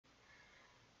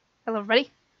Hello everybody,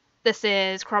 this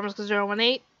is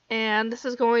Chromisk018, and this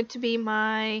is going to be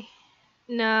my...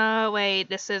 No, wait,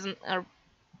 this isn't a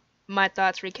My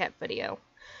Thoughts recap video.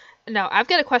 No, I've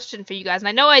got a question for you guys, and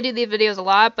I know I do these videos a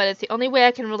lot, but it's the only way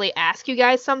I can really ask you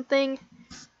guys something,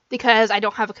 because I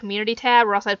don't have a community tab,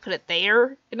 or else I'd put it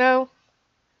there, you know?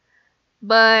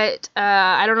 But,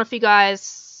 I don't know if you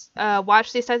guys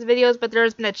watch these types of videos, but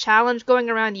there's been a challenge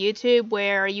going around YouTube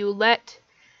where you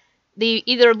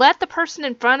either let the person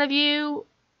in front of you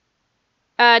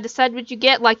decide what you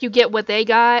get, like you get what they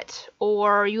got,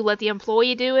 or you let the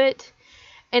employee do it.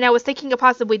 And I was thinking of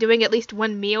possibly doing at least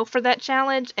one meal for that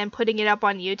challenge and putting it up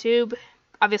on YouTube.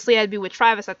 Obviously, I'd be with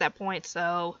Travis at that point,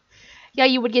 so yeah,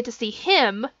 you would get to see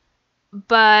him.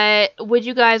 But would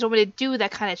you guys want me to do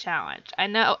that kind of challenge? I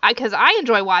know, because I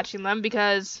enjoy watching them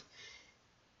because,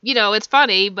 you know, it's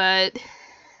funny, but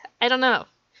I don't know.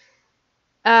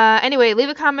 Anyway, leave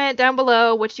a comment down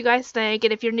below what you guys think,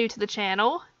 and if you're new to the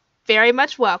channel, very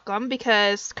much welcome,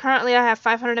 because currently I have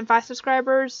 505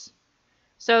 subscribers.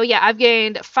 So yeah, I've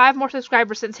gained 5 more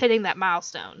subscribers since hitting that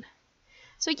milestone.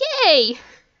 So yay!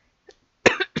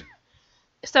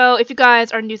 So if you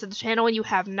guys are new to the channel and you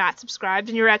have not subscribed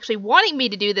and you're actually wanting me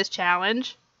to do this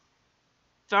challenge,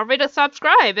 feel free to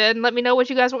subscribe and let me know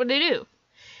what you guys want me to do.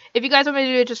 If you guys want me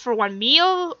to do it just for one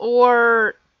meal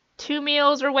or 2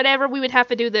 meals or whatever, we would have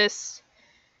to do this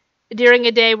during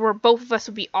a day where both of us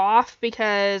would be off,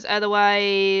 because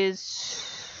otherwise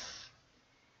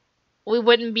we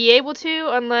wouldn't be able to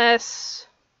unless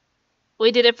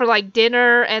we did it for like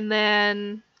dinner and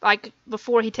then like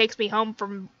before he takes me home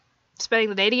from spending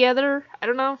the day together. I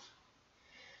don't know.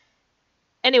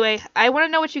 Anyway, I want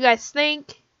to know what you guys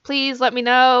think. Please let me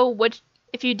know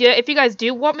if you guys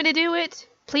do want me to do it.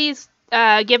 Please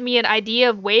give me an idea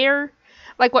of where.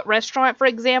 Like what restaurant, for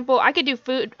example. I could do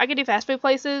fast food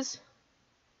places,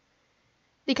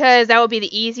 because that would be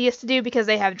the easiest to do, because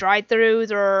they have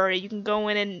drive-thrus, or you can go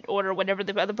in and order whatever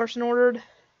the other person ordered.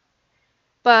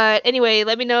 But anyway,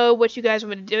 let me know what you guys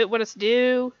want us to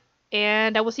do,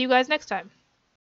 and I will see you guys next time.